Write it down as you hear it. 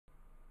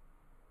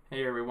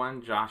Hey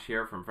everyone, Josh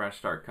here from Fresh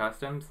Start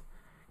Customs.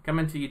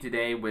 Coming to you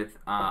today with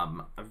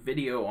a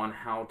video on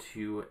how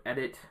to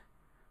edit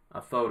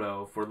a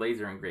photo for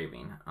laser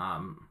engraving.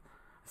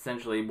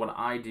 Essentially what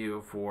I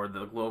do for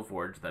the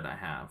Glowforge that I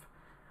have.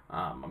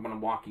 I'm going to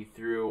walk you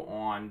through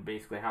on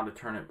basically how to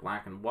turn it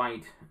black and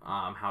white,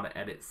 how to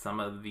edit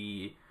some of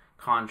the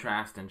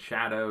contrast and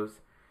shadows.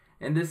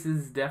 And this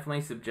is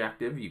definitely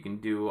subjective. You can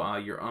do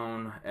your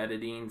own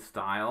editing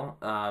style.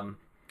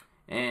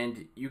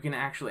 And you can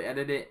actually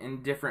edit it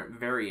in different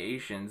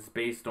variations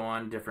based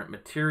on different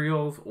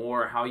materials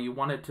or how you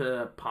want it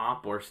to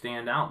pop or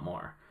stand out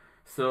more.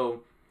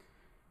 So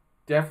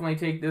definitely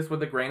take this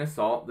with a grain of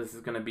salt. This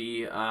is going to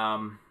be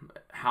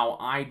how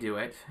I do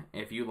it.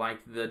 If you like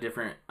the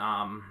different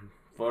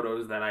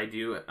photos that I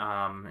do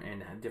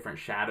and different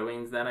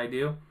shadowings that I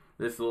do,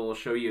 this will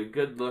show you a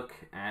good look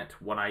at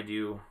what I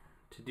do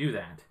to do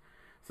that.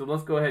 So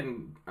let's go ahead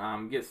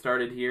and get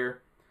started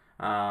here.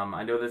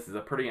 I know this is a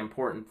pretty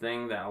important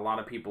thing that a lot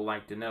of people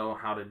like to know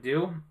how to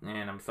do,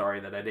 and I'm sorry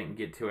that I didn't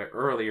get to it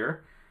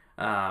earlier.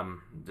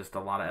 Just a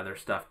lot of other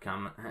stuff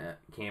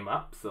came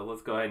up, so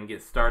let's go ahead and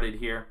get started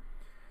here.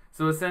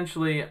 So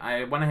essentially,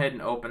 I went ahead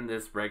and opened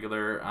this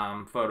regular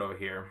photo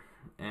here,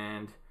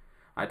 and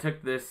I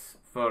took this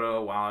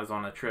photo while I was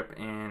on a trip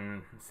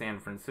in San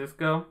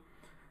Francisco.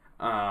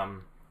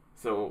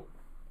 So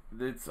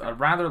it's a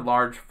rather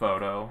large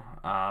photo,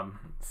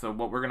 so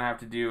what we're going to have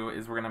to do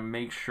is we're going to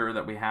make sure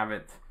that we have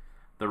it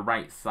the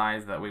right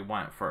size that we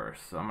want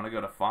first. So I'm going to go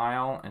to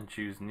File and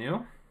choose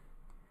New,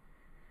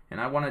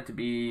 and I want it to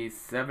be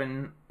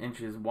 7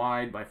 inches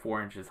wide by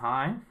 4 inches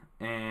high,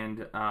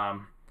 and a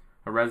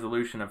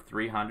resolution of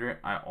 300.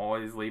 I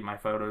always leave my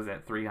photos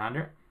at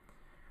 300,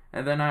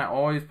 and then I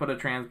always put a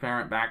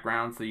transparent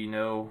background so you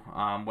know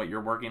what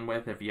you're working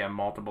with if you have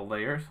multiple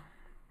layers,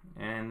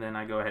 and then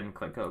I go ahead and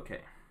click OK.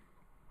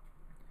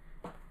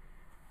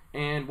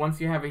 And once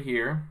you have it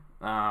here,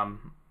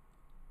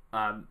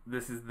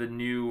 this is the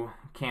new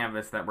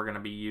canvas that we're going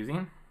to be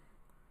using.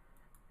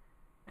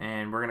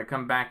 And we're going to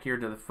come back here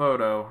to the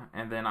photo,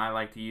 and then I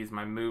like to use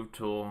my move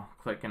tool,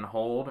 click and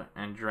hold,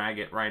 and drag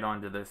it right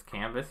onto this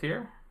canvas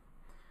here.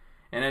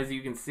 And as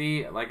you can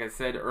see, like I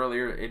said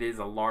earlier, it is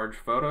a large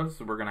photo,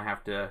 so we're going to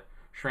have to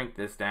shrink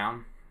this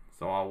down.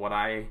 So what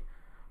I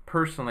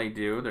personally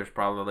do, there's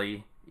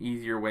probably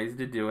easier ways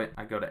to do it.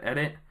 I go to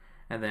Edit,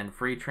 and then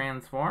Free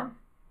Transform.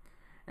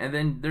 And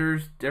then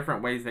there's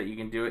different ways that you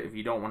can do it. If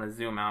you don't want to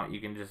zoom out, you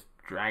can just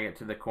drag it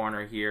to the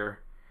corner here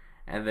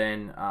and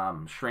then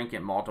shrink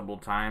it multiple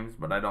times,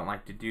 but I don't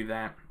like to do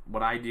that.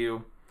 What I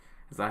do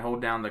is I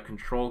hold down the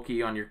Control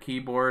key on your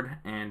keyboard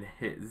and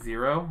hit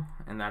 0,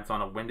 and that's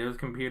on a Windows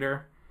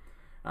computer.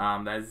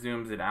 That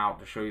zooms it out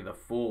to show you the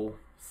full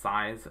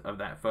size of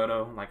that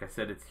photo. Like I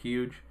said, it's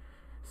huge.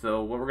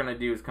 So what we're going to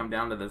do is come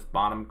down to this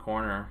bottom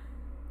corner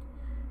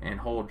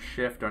and hold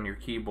Shift on your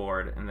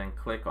keyboard and then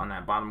click on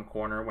that bottom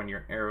corner when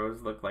your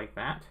arrows look like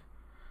that.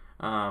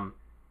 And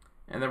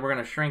then we're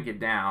going to shrink it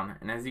down,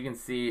 and as you can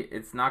see,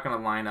 it's not going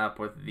to line up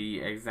with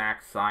the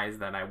exact size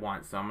that I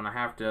want, so I'm going to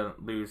have to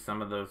lose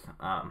some of those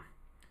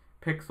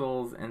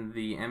pixels in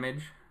the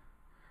image.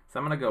 So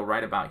I'm going to go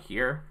right about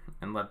here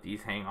and let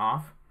these hang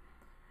off,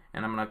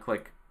 and I'm going to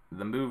click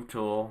the Move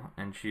tool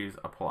and choose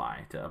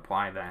Apply to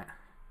apply that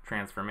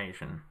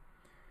transformation.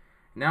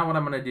 Now what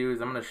I'm going to do is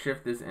I'm going to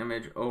shift this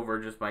image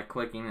over just by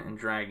clicking and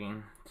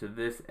dragging to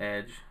this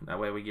edge. That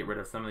way we get rid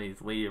of some of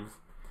these leaves,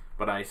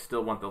 but I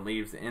still want the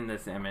leaves in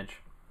this image.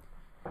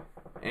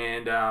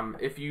 And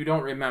if you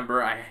don't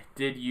remember, I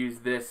did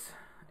use this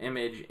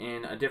image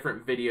in a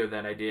different video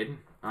that I did.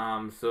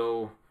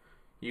 So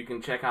you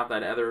can check out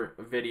that other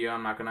video.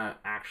 I'm not going to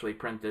actually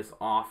print this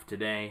off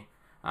today.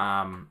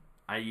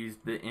 I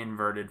used the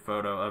inverted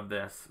photo of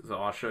this, so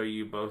I'll show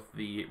you both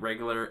the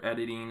regular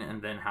editing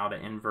and then how to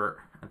invert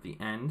at the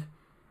end.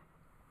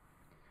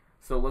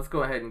 So let's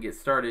go ahead and get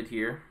started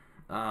here.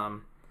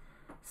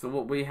 So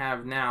what we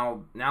have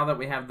now that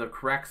we have the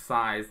correct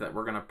size that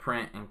we're going to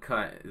print and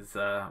cut is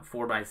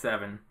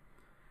 4x7,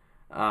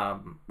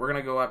 we're going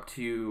to go up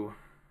to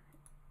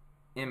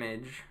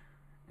Image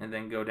and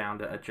then go down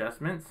to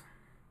Adjustments,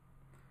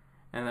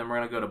 and then we're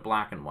going to go to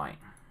Black and White.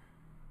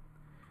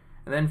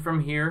 And then from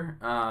here,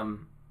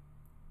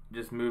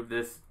 just move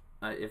this,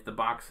 if the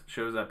box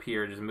shows up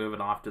here, just move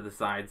it off to the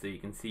side so you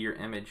can see your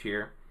image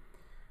here.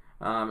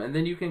 And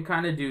then you can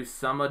kind of do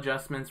some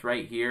adjustments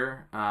right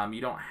here.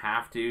 You don't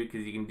have to,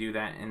 because you can do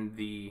that in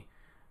the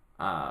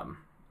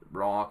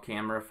raw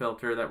camera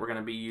filter that we're going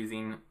to be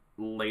using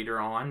later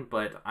on,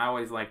 but I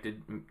always like to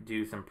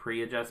do some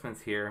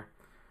pre-adjustments here.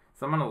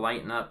 So I'm going to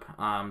lighten up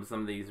some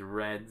of these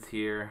reds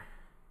here.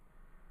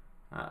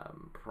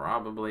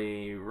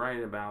 Probably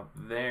right about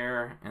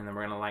there, and then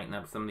we're going to lighten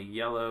up some of the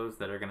yellows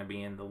that are going to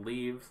be in the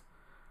leaves,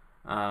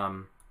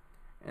 and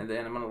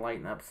then I'm going to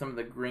lighten up some of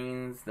the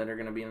greens that are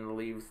going to be in the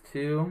leaves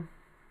too.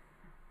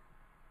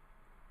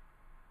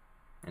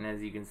 And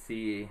as you can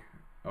see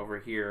over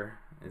here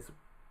is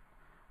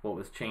what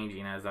was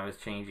changing as I was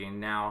changing.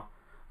 Now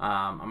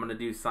I'm going to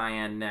do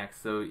cyan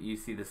next, so you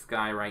see the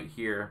sky right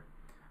here.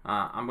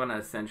 I'm going to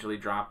essentially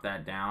drop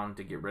that down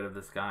to get rid of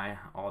the sky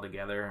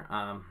altogether.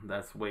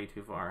 That's way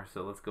too far,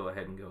 so let's go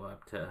ahead and go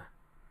up to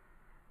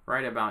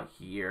right about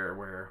here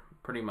where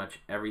pretty much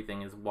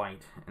everything is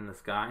white in the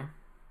sky.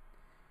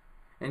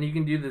 And you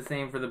can do the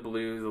same for the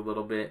blues a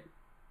little bit,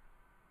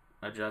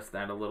 adjust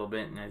that a little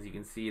bit, and as you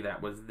can see,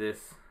 that was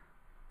this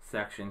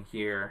section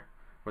here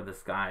where the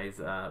sky's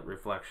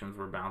reflections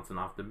were bouncing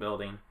off the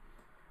building.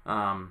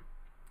 And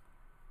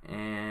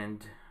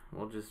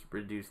we'll just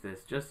reduce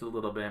this just a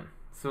little bit.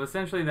 So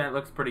essentially that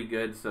looks pretty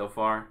good so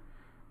far.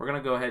 We're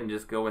gonna go ahead and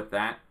just go with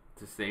that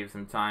to save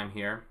some time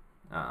here.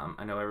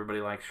 I know everybody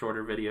likes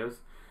shorter videos,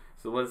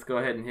 so let's go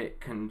ahead and hit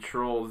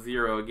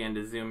Control-0 again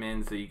to zoom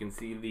in so you can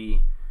see the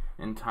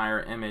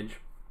entire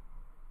image.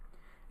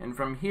 And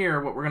from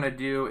here, what we're gonna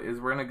do is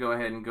we're gonna go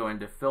ahead and go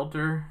into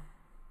Filter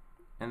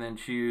and then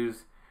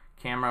choose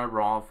Camera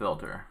Raw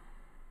Filter.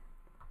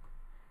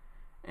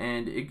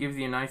 And it gives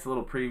you a nice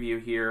little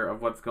preview here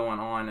of what's going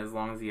on as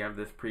long as you have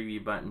this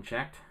preview button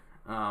checked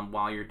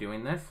while you're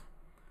doing this.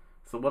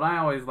 So what I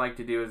always like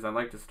to do is I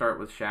like to start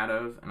with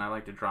shadows, and I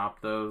like to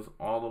drop those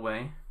all the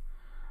way.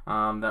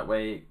 That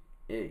way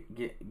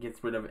it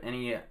gets rid of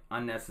any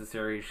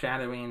unnecessary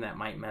shadowing that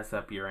might mess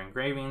up your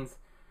engravings.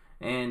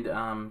 And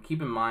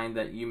keep in mind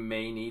that you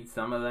may need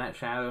some of that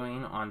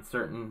shadowing on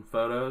certain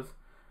photos,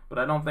 but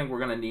I don't think we're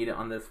going to need it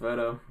on this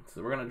photo.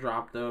 So we're going to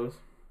drop those.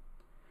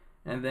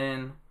 And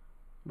then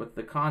with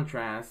the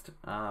contrast,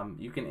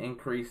 you can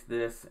increase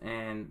this,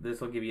 and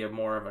this will give you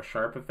more of a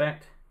sharp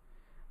effect.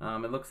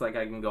 It looks like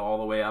I can go all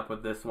the way up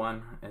with this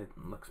one. It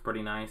looks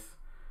pretty nice.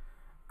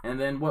 And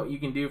then what you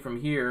can do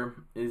from here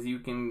is you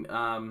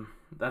can,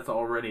 that's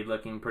already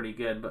looking pretty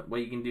good, but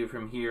what you can do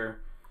from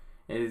here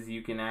is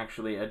you can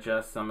actually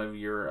adjust some of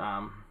your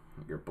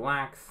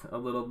blacks a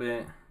little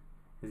bit.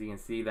 As you can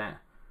see, that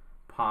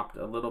popped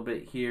a little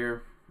bit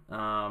here.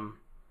 And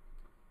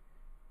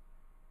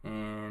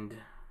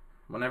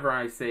whenever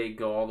I say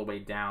go all the way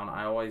down,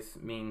 I always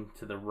mean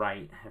to the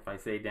right if I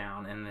say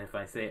down, and if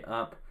I say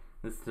up,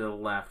 it's to the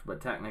left, but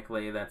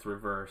technically that's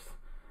reverse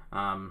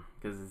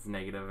because it's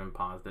negative and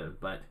positive,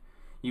 but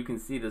you can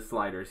see the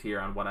sliders here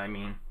on what I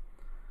mean.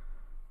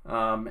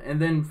 And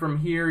then from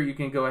here you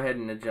can go ahead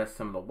and adjust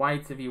some of the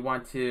whites if you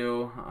want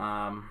to,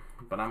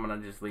 but I'm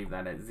going to just leave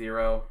that at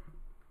 0.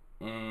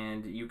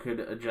 And you could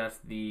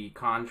adjust the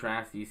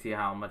contrast. You see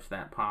how much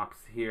that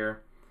pops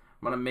here.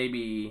 I'm going to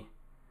maybe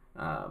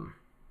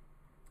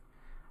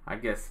I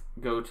guess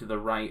go to the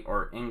right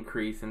or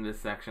increase in this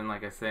section.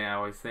 Like I say, I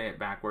always say it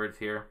backwards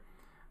here.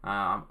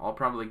 I'll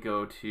probably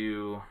go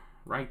to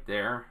right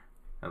there.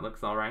 That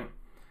looks all right.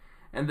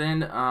 And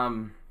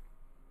then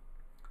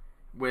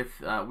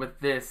with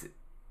this,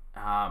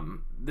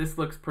 this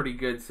looks pretty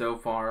good so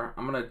far.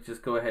 I'm gonna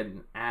just go ahead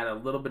and add a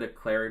little bit of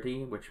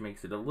clarity, which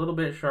makes it a little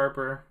bit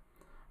sharper.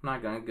 I'm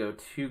not gonna go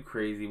too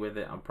crazy with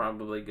it. I'll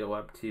probably go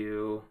up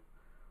to,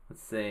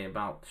 let's say,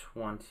 about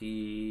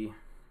 20.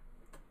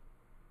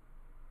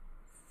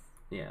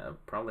 Yeah,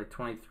 probably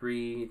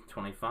 23,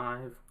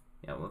 25.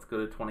 Yeah, let's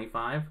go to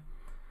 25.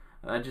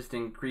 That just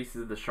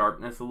increases the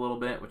sharpness a little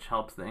bit, which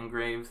helps the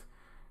engraves.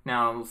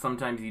 Now,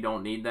 sometimes you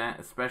don't need that,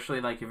 especially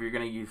like if you're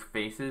going to use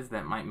faces,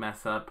 that might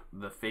mess up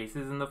the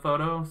faces in the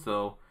photo.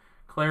 So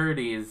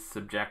clarity is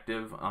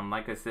subjective.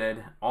 Like I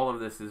said, all of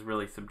this is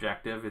really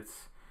subjective.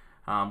 It's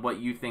what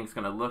you think is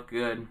going to look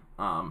good,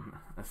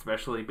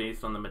 especially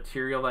based on the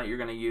material that you're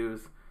going to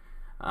use.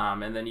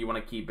 And then you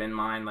want to keep in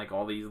mind, like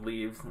all these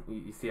leaves,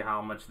 you see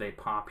how much they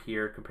pop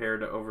here compared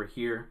to over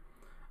here.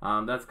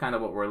 That's kind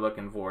of what we're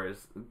looking for,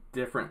 is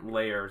different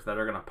layers that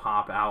are going to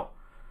pop out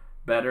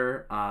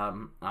better.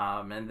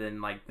 And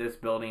then like this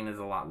building is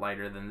a lot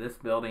lighter than this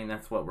building.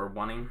 That's what we're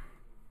wanting.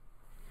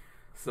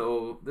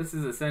 So this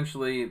is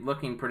essentially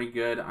looking pretty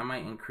good. I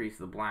might increase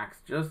the blacks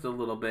just a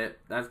little bit.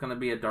 That's going to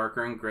be a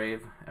darker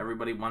engrave.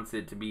 Everybody wants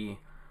it to be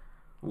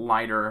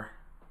lighter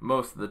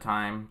most of the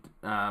time,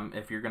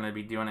 if you're going to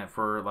be doing it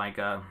for like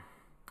a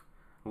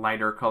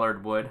lighter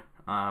colored wood.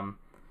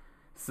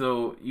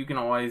 So you can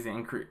always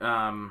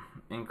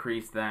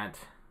increase that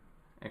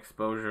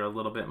exposure a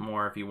little bit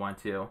more if you want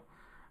to.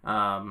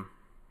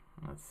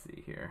 Let's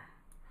see here.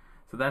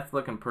 So that's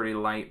looking pretty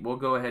light. We'll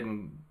go ahead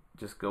and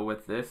just go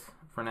with this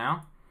for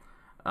now.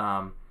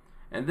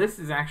 And this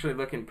is actually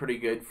looking pretty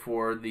good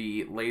for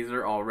the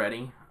laser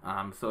already.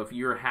 So if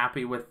you're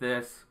happy with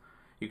this,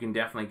 you can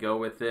definitely go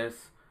with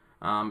this.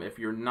 If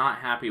you're not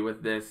happy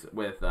with this,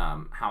 with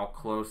how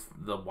close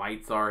the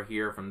whites are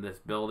here from this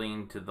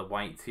building to the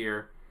whites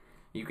here,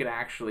 you could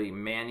actually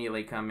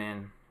manually come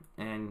in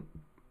and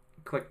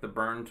click the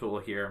burn tool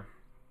here.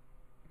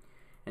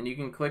 And you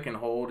can click and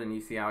hold, and you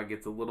see how it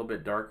gets a little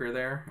bit darker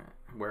there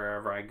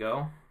wherever I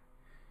go.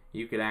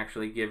 You could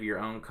actually give your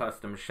own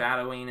custom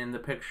shadowing in the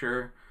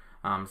picture.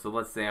 So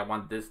let's say I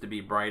want this to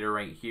be brighter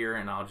right here,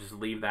 and I'll just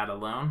leave that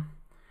alone.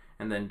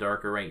 And then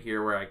darker right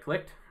here where I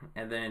clicked.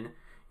 And then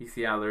you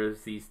see how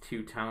there's these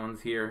two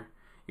tones here.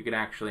 You could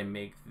actually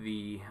make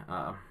the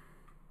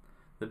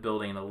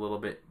building a little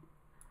bit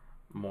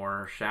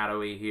more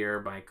shadowy here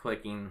by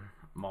clicking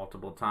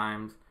multiple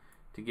times.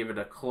 to give it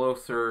a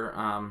closer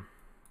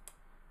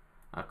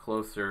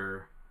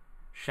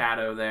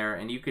shadow there.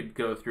 And you could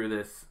go through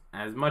this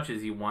as much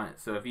as you want.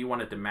 So if you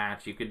want it to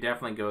match, you could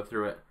definitely go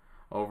through it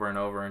over and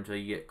over until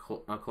you get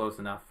close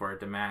enough for it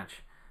to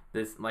match.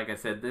 This, like I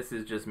said, this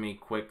is just me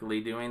quickly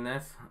doing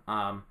this.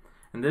 And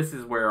this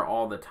is where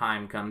all the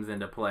time comes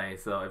into play.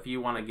 So if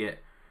you want to get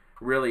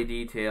really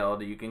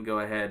detailed, you can go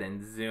ahead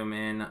and zoom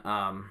in,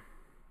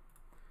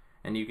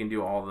 and you can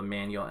do all the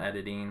manual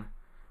editing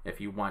if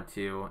you want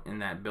to in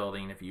that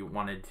building if you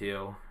wanted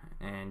to,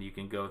 and you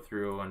can go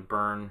through and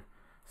burn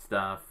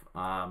stuff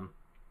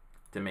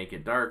to make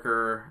it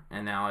darker.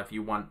 And now if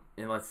you want,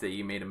 and let's say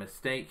you made a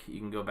mistake, you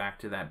can go back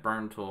to that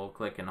burn tool,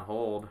 click and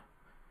hold,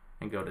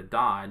 and go to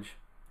dodge,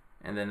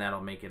 and then that'll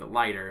make it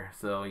lighter.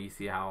 So you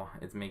see how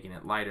it's making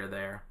it lighter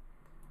there,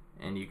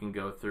 and you can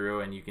go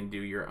through and you can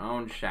do your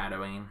own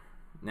shadowing.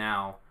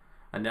 Now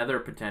another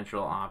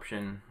potential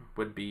option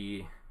would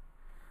be,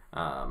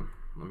 let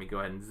me go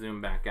ahead and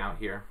zoom back out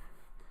here.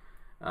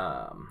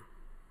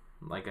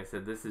 Like I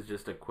said, this is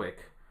just a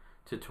quick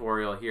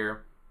tutorial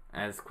here,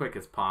 as quick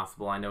as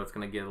possible. I know it's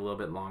going to get a little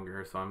bit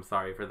longer, so I'm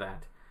sorry for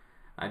that.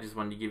 I just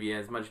wanted to give you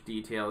as much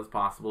detail as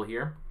possible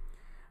here.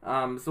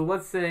 So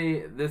let's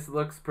say this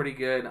looks pretty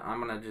good.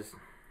 I'm going to just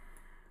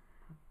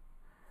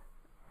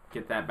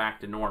get that back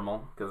to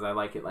normal because I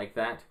like it like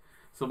that.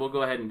 So we'll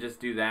go ahead and just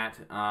do that.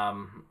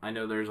 I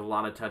know there's a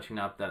lot of touching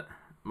up that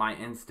my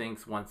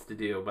instincts wants to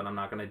do, but I'm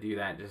not going to do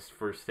that just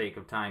for sake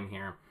of time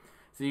here.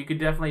 So you could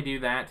definitely do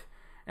that.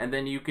 And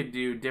then you could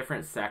do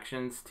different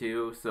sections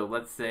too. So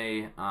let's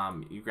say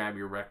you grab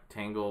your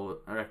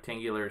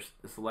rectangular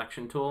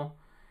selection tool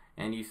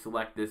and you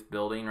select this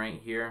building right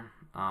here.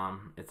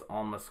 It's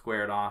almost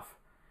squared off.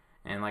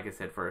 And like I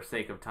said, for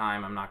sake of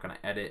time, I'm not going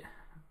to edit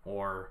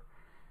or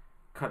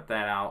cut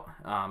that out.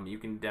 You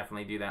can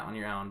definitely do that on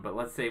your own. But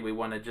let's say we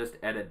want to just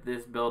edit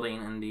this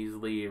building and these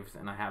leaves,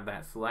 and I have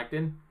that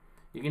selected.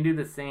 You can do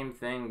the same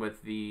thing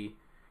with the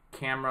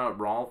camera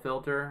raw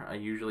filter. I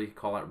usually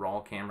call it raw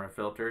camera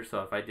filter,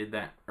 so if I did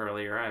that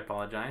earlier, I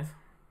apologize.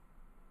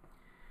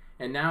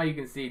 And now you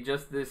can see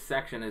just this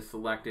section is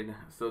selected.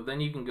 So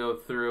then you can go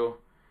through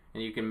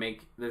and you can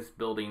make this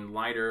building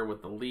lighter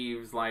with the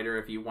leaves lighter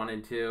if you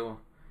wanted to,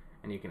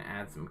 and you can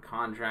add some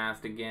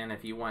contrast again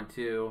if you want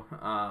to.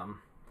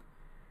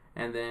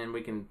 And then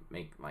we can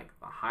make like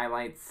the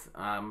highlights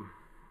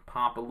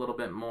pop a little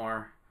bit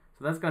more.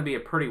 So that's going to be a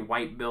pretty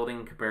white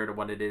building compared to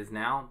what it is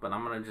now, but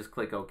I'm going to just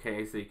click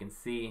OK so you can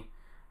see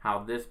how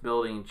this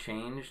building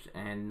changed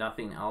and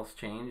nothing else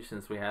changed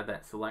since we had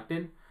that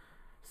selected.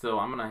 So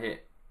I'm going to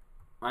hit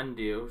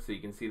undo so you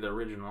can see the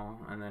original,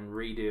 and then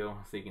redo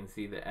so you can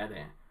see the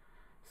edit.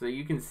 So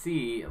you can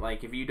see,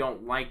 like, if you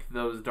don't like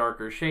those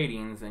darker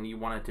shadings and you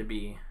want it to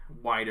be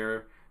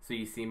whiter so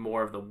you see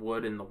more of the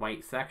wood in the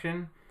white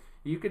section,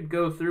 you could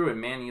go through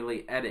and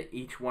manually edit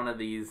each one of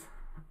these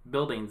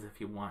buildings if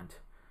you want.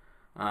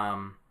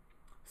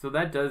 So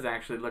that does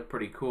actually look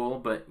pretty cool,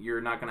 but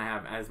you're not going to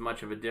have as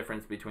much of a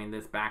difference between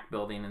this back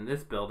building and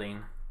this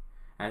building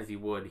as you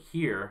would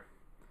here.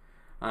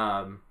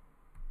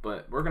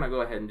 But we're going to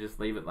go ahead and just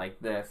leave it like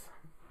this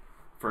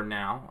for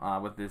now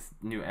with this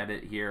new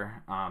edit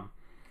here.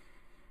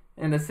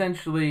 And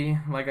essentially,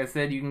 like I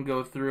said, you can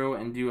go through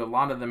and do a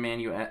lot of the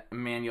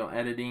manual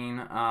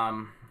editing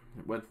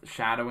with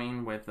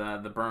shadowing with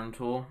the burn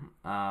tool.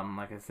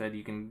 Like I said,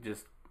 you can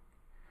just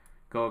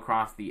go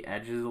across the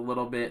edges a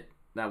little bit.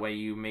 That way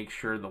you make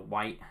sure the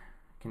white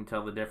can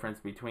tell the difference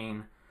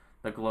between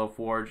the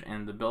Glowforge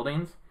and the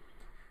buildings.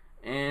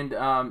 And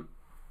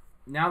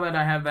now that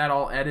I have that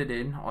all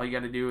edited, all you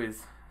got to do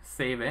is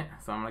save it.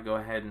 So I'm going to go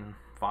ahead and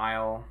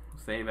File,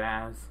 Save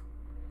As.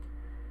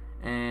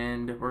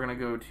 And we're going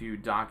to go to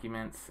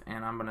Documents,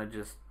 and I'm going to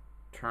just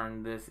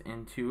turn this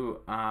into...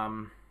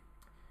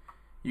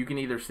 you can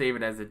either save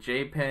it as a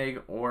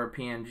JPEG or a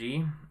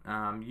PNG.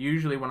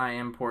 Usually when I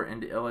import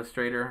into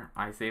Illustrator,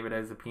 I save it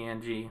as a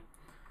PNG.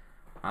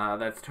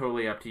 That's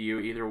totally up to you.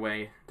 Either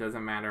way,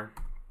 doesn't matter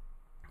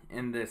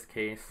in this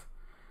case.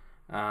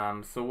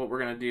 So what we're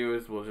going to do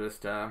is we'll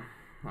just,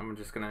 I'm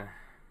just going to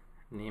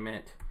name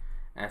it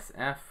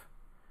SF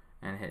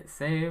and hit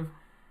save.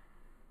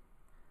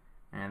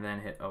 And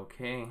then hit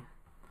OK.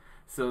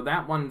 So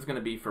that one's going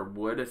to be for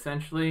wood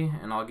essentially,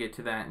 and I'll get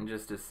to that in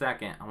just a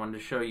second. I wanted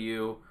to show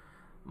you,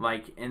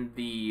 like in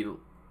the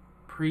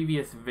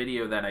previous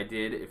video that I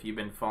did, if you've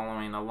been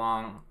following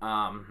along,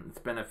 it's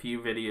been a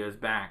few videos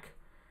back.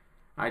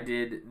 I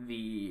did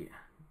the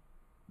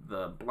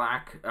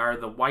black or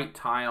the white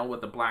tile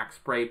with the black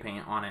spray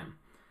paint on it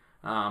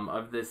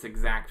of this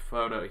exact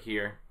photo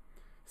here.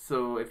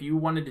 So if you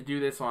wanted to do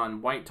this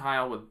on white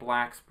tile with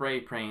black spray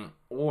paint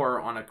or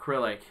on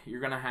acrylic,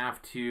 you're gonna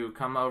have to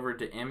come over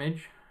to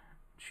Image,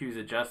 choose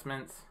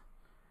Adjustments,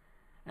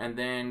 and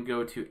then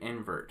go to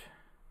Invert.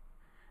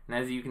 And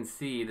as you can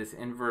see, this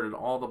inverted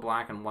all the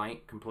black and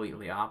white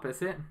completely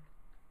opposite.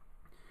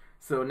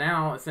 So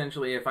now,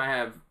 essentially, if I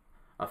have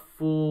a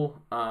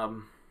full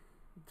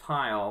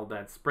tile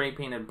that's spray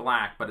painted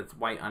black, but it's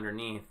white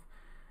underneath,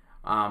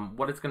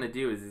 what it's going to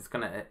do is it's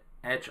going to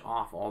etch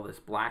off all this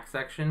black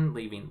section,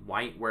 leaving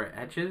white where it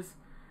etches.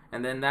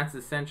 And then that's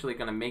essentially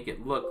going to make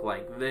it look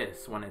like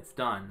this when it's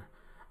done.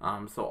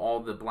 So all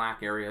the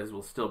black areas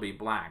will still be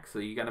black. So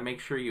you got to make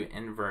sure you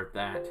invert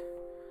that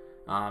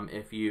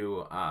if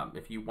you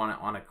want it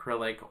on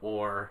acrylic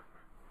or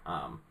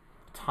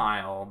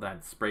tile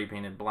that's spray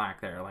painted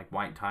black there, like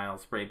white tile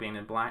spray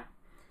painted black,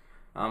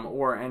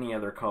 or any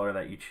other color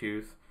that you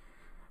choose.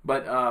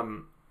 But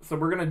so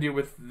we're gonna do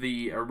with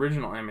the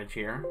original image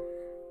here,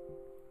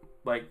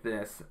 like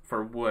this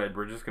for wood.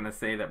 We're just gonna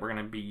say that we're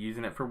gonna be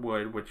using it for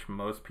wood, which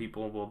most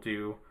people will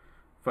do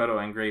photo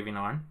engraving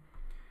on.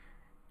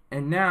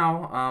 And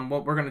now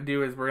what we're gonna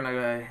do is we're gonna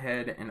go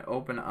ahead and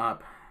open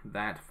up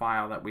that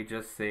file that we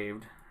just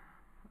saved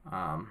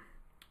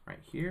right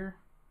here.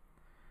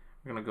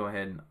 We're going to go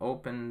ahead and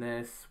open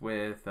this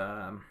with,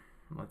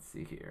 let's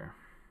see here.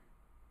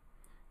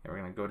 Yeah, we're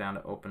going to go down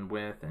to open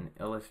with an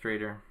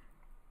Illustrator.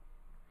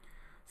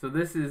 So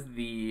this is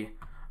the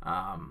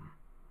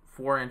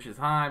 4 inches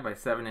high by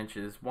 7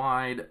 inches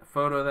wide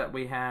photo that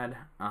we had.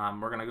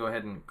 We're going to go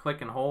ahead and click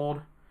and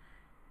hold.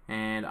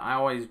 And I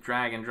always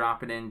drag and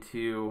drop it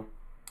into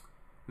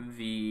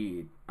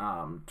the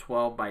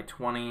 12 by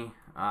 20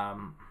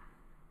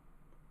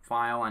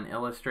 file on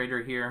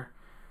Illustrator here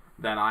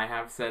that I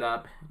have set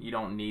up. You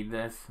don't need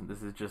this.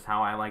 This is just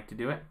how I like to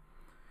do it.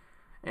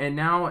 And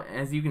now,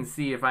 as you can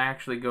see, if I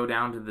actually go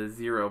down to the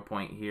 0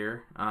 point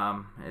here,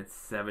 it's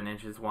 7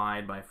 inches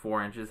wide by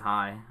 4 inches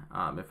high,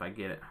 if I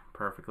get it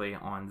perfectly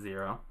on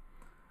 0.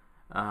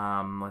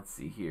 Let's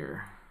see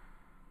here.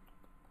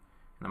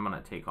 And I'm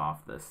going to take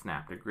off the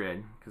snap to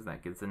grid because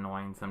that gets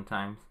annoying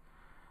sometimes.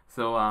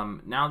 So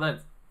now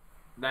that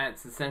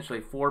that's essentially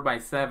 4 by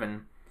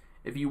 7,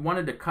 if you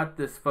wanted to cut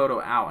this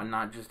photo out and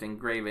not just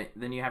engrave it,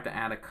 then you have to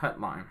add a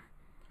cut line.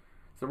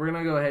 So we're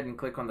going to go ahead and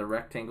click on the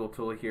rectangle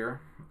tool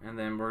here, and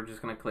then we're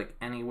just going to click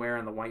anywhere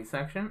in the white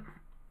section.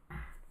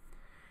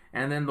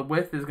 And then the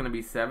width is going to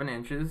be 7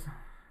 inches,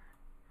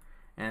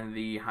 and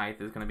the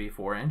height is going to be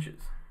 4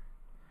 inches.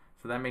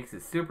 So that makes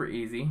it super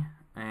easy,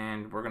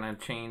 and we're going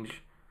to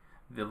change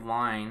the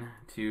line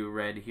to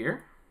red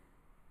here.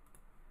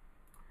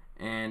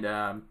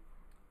 And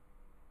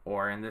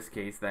or in this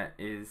case, that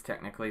is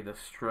technically the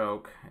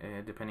stroke,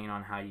 depending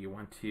on how you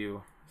want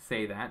to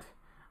say that.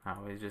 I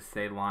always just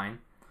say line.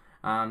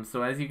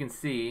 So as you can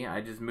see,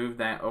 I just moved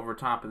that over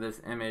top of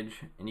this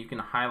image, and you can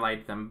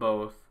highlight them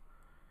both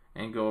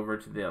and go over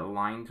to the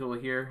line tool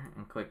here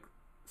and click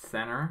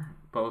center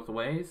both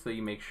ways so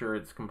you make sure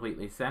it's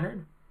completely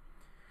centered.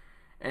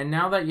 And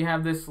now that you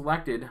have this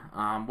selected,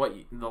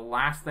 the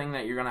last thing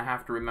that you're going to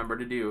have to remember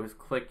to do is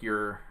click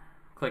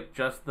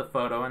just the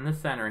photo in the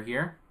center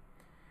here.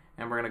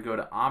 And we're going to go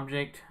to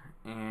Object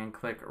and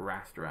click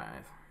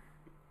Rasterize.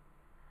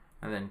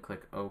 And then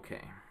click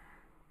OK.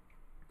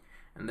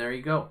 And there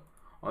you go.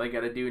 All you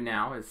got to do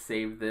now is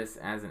save this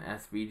as an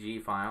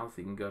SVG file. So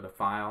you can go to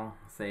File,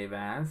 Save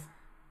As,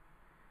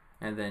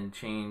 and then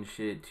change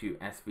it to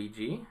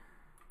SVG.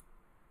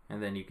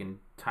 And then you can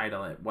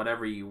title it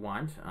whatever you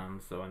want.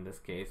 So in this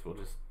case, we'll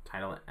just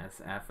title it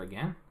SF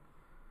again.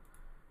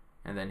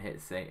 And then hit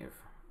Save.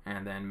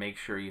 And then make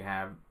sure you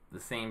have the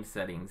same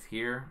settings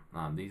here.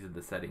 These are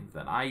the settings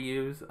that I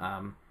use.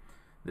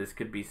 This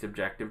could be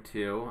subjective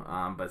too,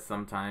 but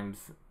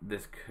sometimes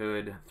this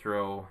could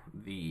throw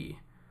the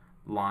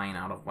line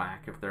out of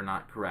whack if they're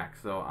not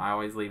correct. So I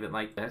always leave it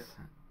like this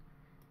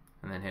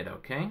and then hit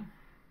OK.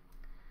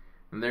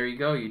 And there you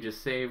go. You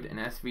just saved an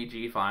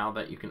SVG file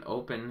that you can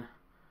open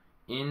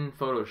in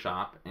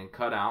Photoshop and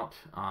cut out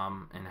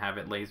and have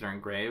it laser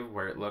engrave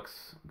where it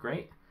looks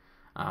great.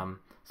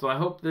 So I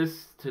hope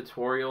this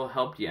tutorial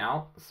helped you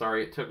out.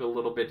 Sorry it took a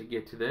little bit to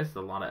get to this.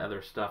 A lot of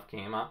other stuff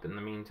came up in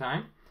the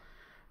meantime.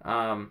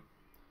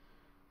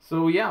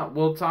 So yeah,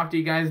 we'll talk to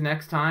you guys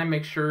next time.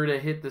 Make sure to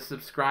hit the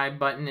subscribe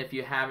button if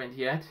you haven't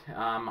yet.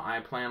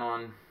 I plan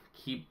on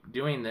keep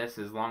doing this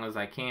as long as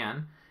I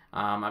can.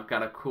 I've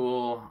got a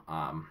cool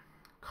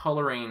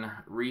coloring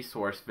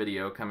resource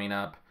video coming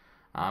up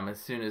as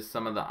soon as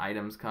some of the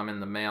items come in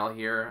the mail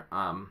here.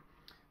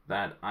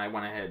 That I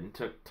went ahead and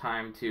took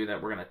time to,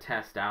 that we're going to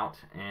test out,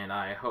 and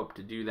I hope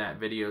to do that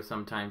video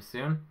sometime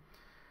soon.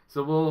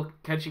 So we'll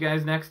catch you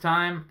guys next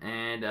time,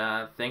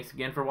 and thanks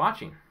again for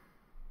watching.